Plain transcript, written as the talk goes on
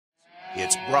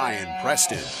It's Brian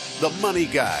Preston, the money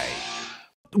guy.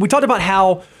 We talked about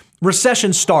how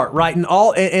recessions start, right?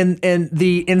 And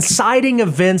the inciting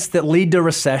events that lead to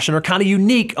recession are kind of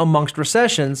unique amongst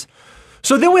recessions.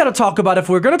 So then we got to talk about, if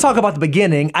we're going to talk about the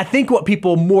beginning, I think what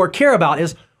people more care about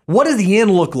is, what does the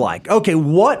end look like? Okay,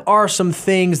 what are some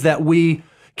things that we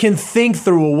can think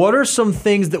through? What are some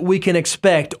things that we can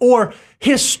expect? Or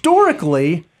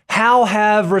historically, how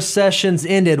have recessions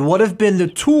ended? What have been the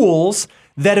tools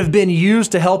that have been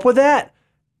used to help with that?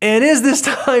 And is this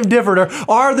time different,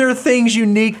 or are there things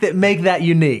unique that make that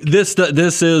unique? This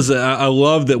is, I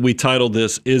love that we titled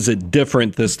this, Is It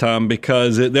Different This Time?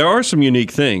 Because there are some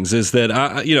unique things. Is that,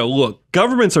 look,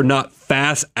 governments are not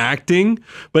fast acting,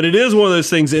 but it is one of those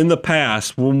things in the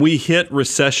past when we hit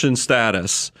recession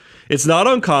status. It's not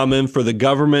uncommon for the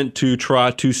government to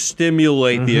try to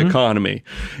stimulate the economy.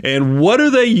 And what do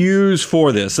they use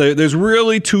for this? There's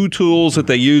really two tools that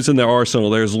they use in their arsenal.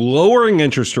 There's lowering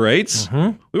interest rates.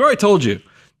 We've already told you.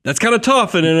 That's kind of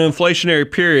tough in an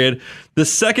inflationary period. The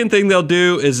second thing they'll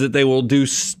do is that they will do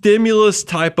stimulus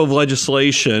type of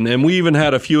legislation. And we even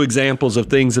had a few examples of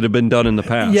things that have been done in the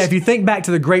past. Yeah, if you think back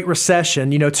to the Great Recession,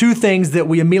 two things that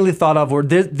we immediately thought of were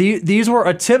these were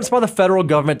attempts by the federal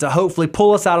government to hopefully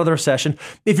pull us out of the recession.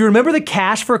 If you remember the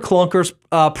Cash for Clunkers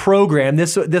program,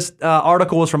 this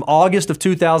article was from August of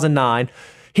 2009.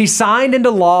 He signed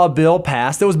into law a bill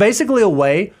passed that was basically a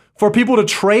way for people to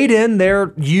trade in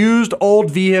their used old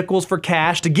vehicles for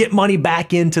cash to get money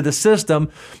back into the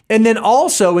system. And then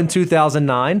also in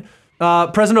 2009,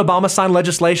 President Obama signed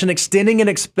legislation extending and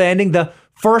expanding the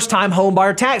first-time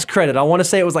homebuyer tax credit. I want to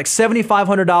say it was like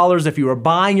 $7,500 if you were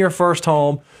buying your first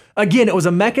home. Again, it was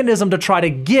a mechanism to try to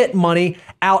get money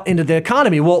out into the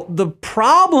economy. Well, the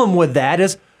problem with that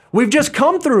is we've just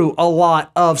come through a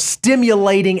lot of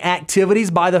stimulating activities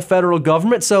by the federal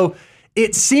government. So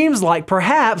it seems like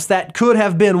perhaps that could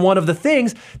have been one of the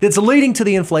things that's leading to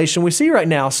the inflation we see right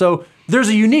now. So there's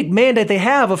a unique mandate they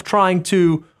have of trying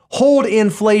to hold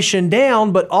inflation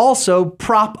down, but also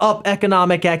prop up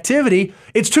economic activity.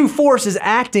 It's two forces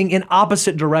acting in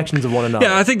opposite directions of one another.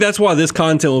 Yeah, I think that's why this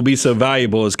content will be so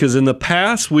valuable, is because in the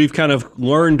past, we've kind of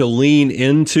learned to lean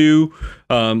into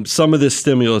some of this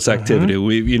stimulus activity.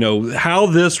 How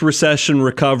this recession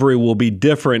recovery will be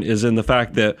different is in the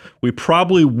fact that we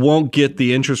probably won't get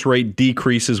the interest rate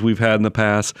decreases we've had in the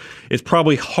past. It's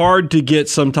probably hard to get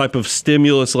some type of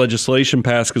stimulus legislation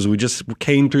passed because we just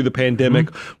came through the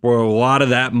pandemic where a lot of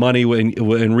that money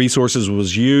and resources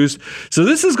was used. So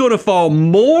this is going to fall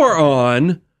more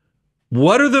on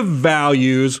what are the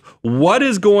values, what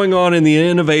is going on in the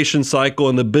innovation cycle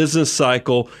and the business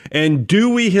cycle, and do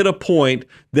we hit a point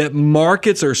that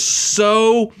markets are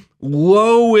so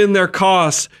low in their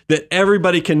costs that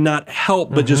everybody cannot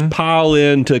help but just pile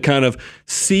in to kind of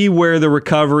see where the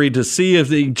recovery, to see if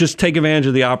they just take advantage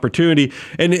of the opportunity.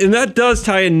 And that does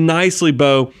tie in nicely,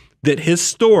 Bo, that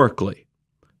historically,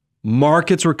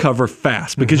 markets recover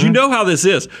fast because you know how this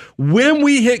is. When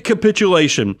we hit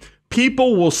capitulation,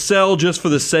 people will sell just for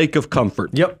the sake of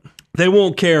comfort. Yep. They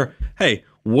won't care, hey,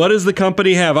 what does the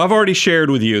company have? I've already shared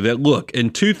with you that, look, in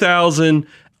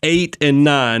 2008 and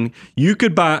 9, you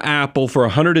could buy Apple for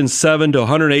 $107 to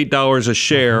 $108 a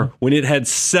share when it had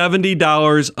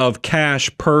 $70 of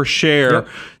cash per share. Yep.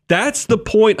 That's the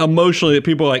point emotionally that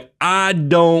people are like, I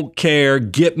don't care,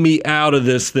 get me out of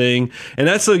this thing. And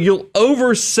that's so you'll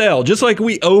oversell. Just like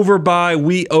we overbuy,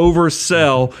 we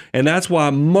oversell. And that's why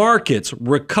markets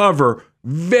recover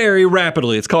very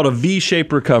rapidly. It's called a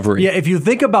V-shaped recovery. Yeah, if you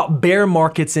think about bear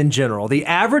markets in general, the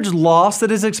average loss that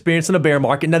is experienced in a bear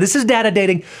market, now this is data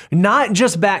dating not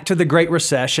just back to the Great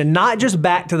Recession, not just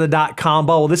back to the dot-com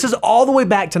bubble. This is all the way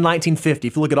back to 1950.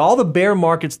 If you look at all the bear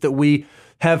markets that we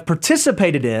have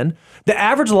participated in, the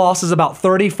average loss is about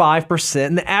 35%,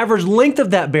 and the average length of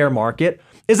that bear market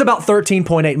is about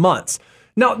 13.8 months.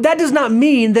 Now, that does not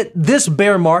mean that this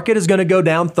bear market is going to go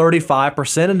down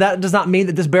 35%, and that does not mean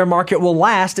that this bear market will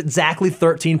last exactly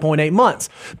 13.8 months.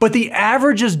 But the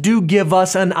averages do give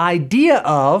us an idea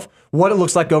of what it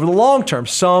looks like over the long term.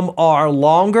 Some are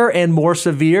longer and more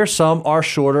severe, some are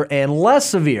shorter and less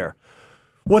severe.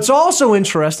 What's also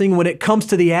interesting when it comes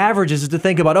to the averages is to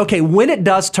think about, okay, when it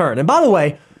does turn. And by the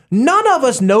way, none of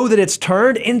us know that it's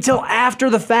turned until after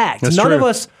the fact. That's None true. of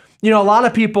us, a lot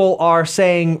of people are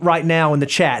saying right now in the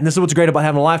chat, and this is what's great about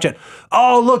having a live chat.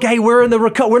 Oh, look, hey, we're in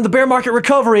the bear market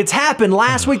recovery. It's happened.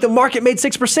 Last week the market made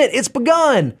 6%. It's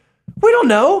begun. We don't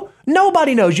know.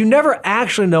 Nobody knows. You never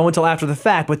actually know until after the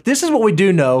fact. But this is what we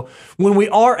do know when we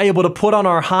are able to put on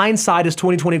our hindsight as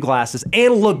 2020 glasses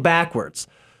and look backwards.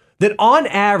 That on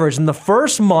average, in the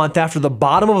first month after the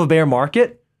bottom of a bear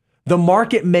market, the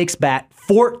market makes back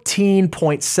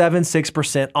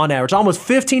 14.76% on average, almost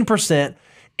 15%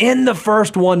 in the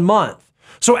first 1 month.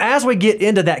 So as we get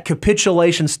into that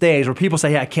capitulation stage where people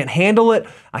say, hey, I can't handle it,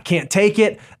 I can't take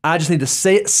it, I just need to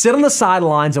sit on the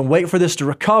sidelines and wait for this to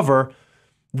recover,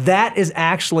 that is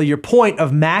actually your point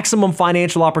of maximum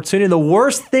financial opportunity. The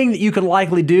worst thing that you can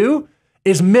likely do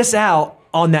is miss out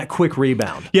on that quick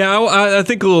rebound. Yeah, I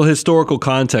think a little historical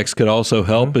context could also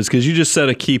help, is because you just said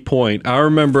a key point. I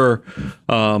remember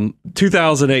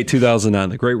 2008, 2009,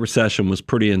 the Great Recession was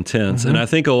pretty intense. And I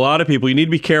think a lot of people, you need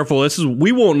to be careful.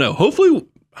 We won't know.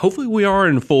 Hopefully we are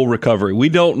in full recovery. We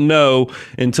don't know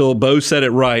until Bo said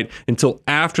it right, until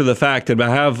after the fact. And I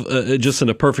have just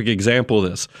a perfect example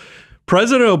of this.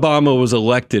 President Obama was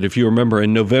elected, if you remember,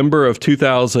 in November of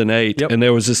 2008, and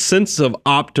there was a sense of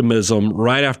optimism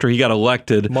right after he got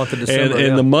elected. Month of December,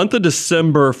 and the month of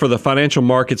December for the financial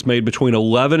markets made between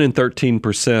 11 and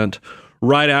 13%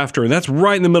 right after, and that's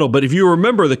right in the middle. But if you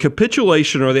remember, the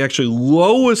capitulation, or the actually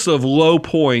lowest of low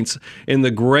points in the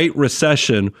Great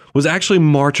Recession, was actually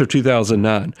March of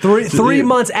 2009. Three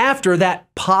months after that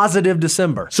positive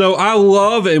December. So I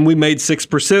love, and we made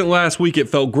 6% last week. It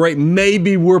felt great.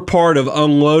 Maybe we're part of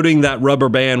unloading that rubber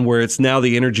band where it's now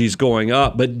the energy's going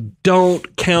up, but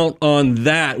don't count on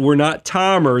that. We're not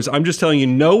timers. I'm just telling you,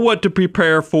 know what to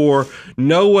prepare for,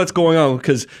 know what's going on,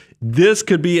 because this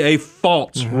could be a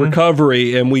false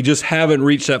recovery, and we just haven't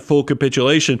reached that full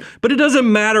capitulation. But it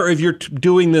doesn't matter if you're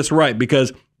doing this right,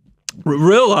 because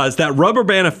realize that rubber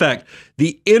band effect,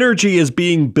 the energy is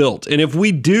being built. And if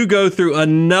we do go through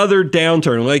another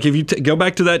downturn, like if you go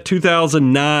back to that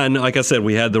 2009, like I said,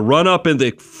 we had the run up in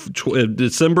the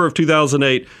December of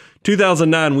 2008,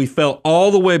 2009, we fell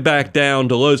all the way back down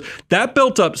to lows. That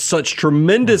built up such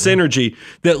tremendous energy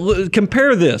that,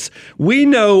 compare this. We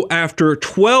know after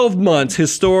 12 months,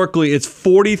 historically, it's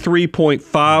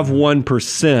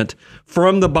 43.51%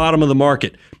 from the bottom of the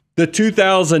market. The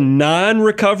 2009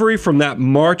 recovery from that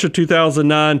March of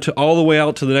 2009 to all the way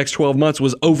out to the next 12 months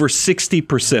was over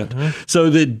 60%. So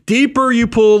the deeper you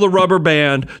pull the rubber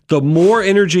band, the more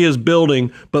energy is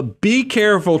building. But be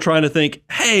careful trying to think,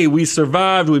 hey, we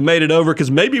survived, we made it over,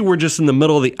 because maybe we're just in the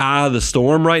middle of the eye of the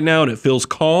storm right now and it feels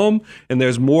calm and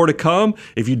there's more to come.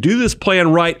 If you do this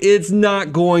plan right, it's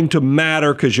not going to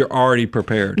matter because you're already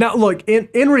prepared. Now, look,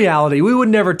 in reality, we would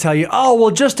never tell you, oh,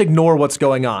 well, just ignore what's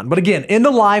going on. But again, in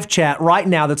the live chat right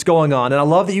now that's going on, and I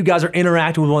love that you guys are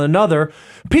interacting with one another,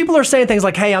 people are saying things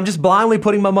like, hey, I'm just blindly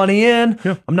putting my money in,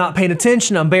 I'm not paying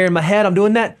attention, I'm burying my head, I'm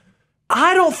doing that.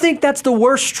 I don't think that's the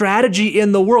worst strategy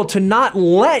in the world, to not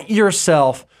let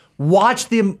yourself watch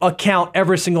the account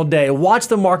every single day, watch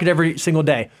the market every single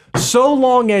day. So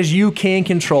long as you can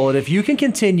control it, if you can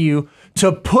continue to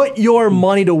put your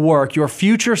money to work, your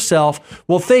future self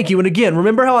will thank you. And again,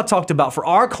 remember how I talked about for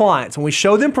our clients, when we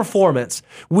show them performance,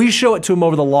 we show it to them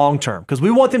over the long term because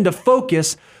we want them to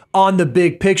focus on the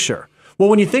big picture. Well,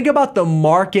 when you think about the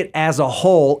market as a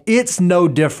whole, it's no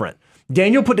different.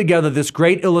 Daniel put together this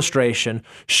great illustration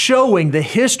showing the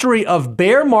history of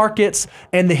bear markets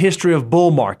and the history of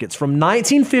bull markets from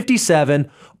 1957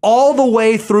 all the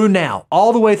way through now,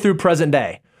 all the way through present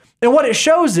day. And what it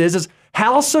shows is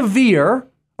how severe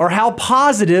or how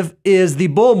positive is the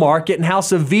bull market and how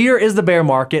severe is the bear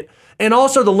market, and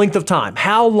also the length of time.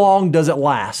 How long does it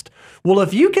last? Well,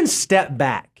 if you can step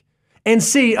back and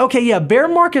see, okay, yeah, bear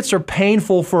markets are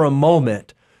painful for a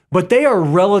moment, but they are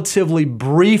relatively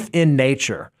brief in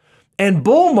nature. And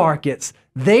bull markets,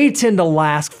 they tend to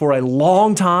last for a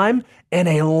long time, and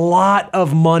a lot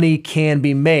of money can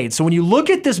be made. So when you look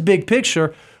at this big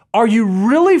picture, are you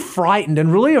really frightened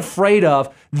and really afraid of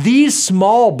these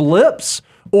small blips?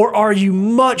 Or are you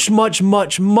much, much,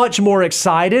 much, much more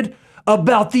excited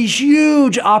about the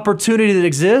huge opportunity that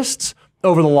exists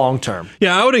over the long term?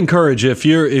 Yeah, I would encourage, if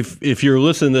you're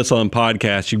listening to this on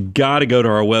podcast, you've got to go to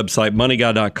our website,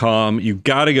 moneyguy.com. You've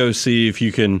got to go see if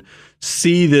you can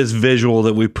see this visual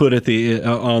that we put at the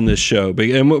on this show.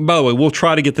 And by the way, we'll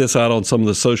try to get this out on some of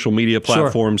the social media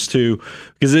platforms too,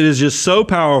 because it is just so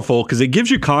powerful because it gives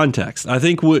you context. I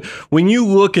think when you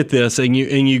look at this and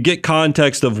you get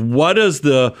context of what does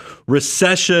the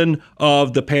recession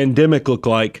of the pandemic look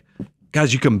like,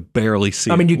 guys, you can barely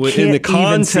see. I mean, you it. can't In the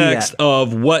context even see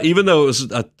of what, even though it was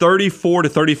a 34 to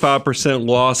 35%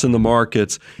 loss in the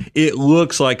markets, it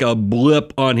looks like a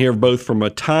blip on here, both from a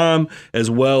time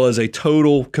as well as a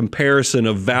total comparison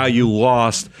of value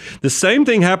lost. The same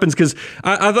thing happens because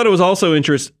I thought it was also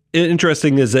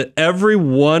interesting is that every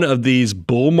one of these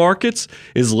bull markets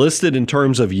is listed in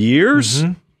terms of years.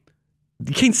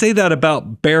 You can't say that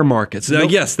about bear markets. Now,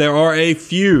 yes, there are a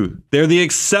few. They're the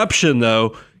exception,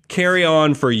 though. Carry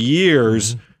on for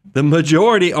years. The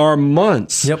majority are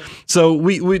months. Yep. So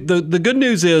the good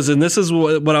news is, and this is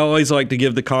what I always like to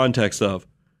give the context of,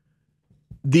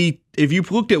 if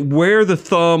you've looked at where the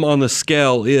thumb on the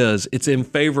scale is, it's in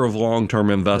favor of long-term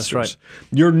investors. That's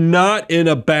right. You're not in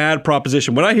a bad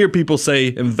proposition. When I hear people say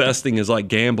investing is like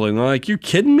gambling, I'm like, you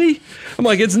kidding me? I'm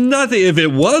like, it's nothing. If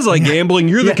it was like gambling,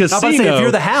 you're the casino. I was about to say, if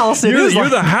you're the house, you're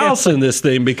the house in this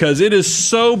thing, because it is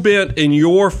so bent in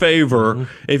your favor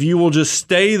if you will just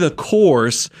stay the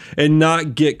course and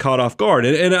not get caught off guard.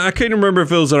 And I couldn't remember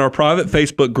if it was in our private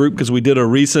Facebook group, because we did a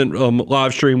recent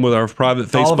live stream with our private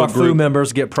Facebook group. All of our crew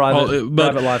members get private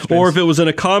live streams. Or if it was in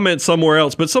a comment somewhere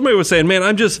else. But somebody was saying, man,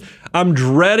 I'm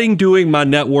dreading doing my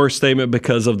net worth statement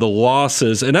because of the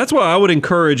losses. And that's why I would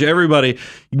encourage everybody,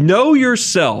 know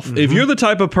yourself. If you're the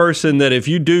type of person that if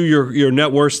you do your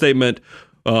net worth statement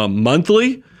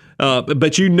monthly,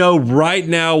 but you know right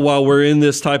now, while we're in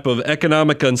this type of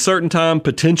economic uncertain time,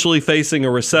 potentially facing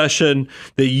a recession,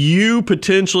 that you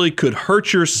potentially could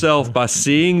hurt yourself by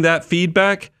seeing that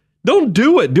feedback, don't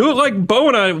do it. Do it like Bo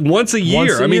and I once a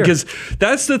year. I mean, because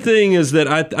that's the thing, is that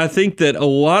I think that a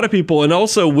lot of people, and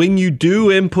also when you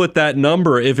do input that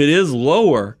number, if it is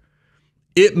lower,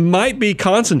 it might be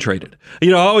concentrated.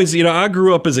 I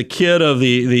grew up as a kid of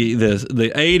the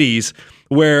 80s,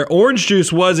 where orange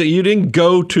juice you didn't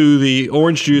go to the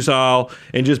orange juice aisle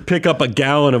and just pick up a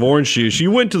gallon of orange juice.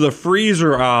 You went to the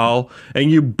freezer aisle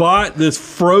and you bought this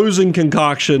frozen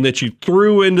concoction that you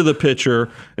threw into the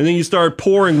pitcher, and then you started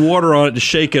pouring water on it to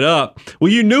shake it up.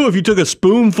 Well, you knew if you took a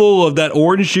spoonful of that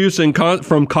orange juice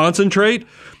from concentrate,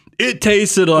 it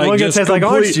tasted like like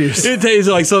orange juice. It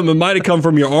tasted like something that might have come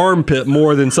from your armpit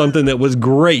more than something that was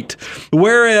great.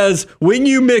 Whereas when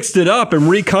you mixed it up and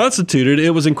reconstituted,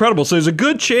 it was incredible. So there's a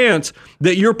good chance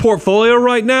that your portfolio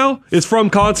right now is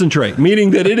from concentrate, meaning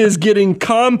that it is getting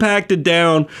compacted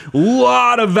down, a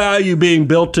lot of value being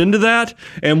built into that.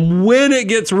 And when it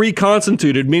gets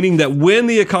reconstituted, meaning that when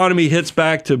the economy hits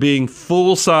back to being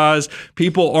full size,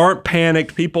 people aren't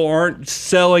panicked, people aren't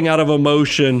selling out of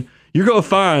emotion, you're going to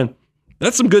find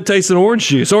that's some good tasting orange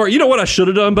juice. Or you know what I should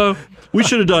have done, Bo? We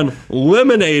should have done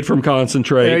lemonade from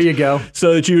concentrate. There you go.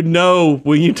 So that you know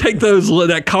when you take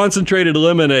that concentrated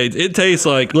lemonade, it tastes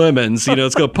like lemons.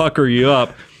 It's going to pucker you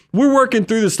up. We're working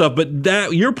through this stuff, but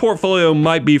your portfolio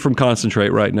might be from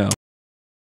concentrate right now.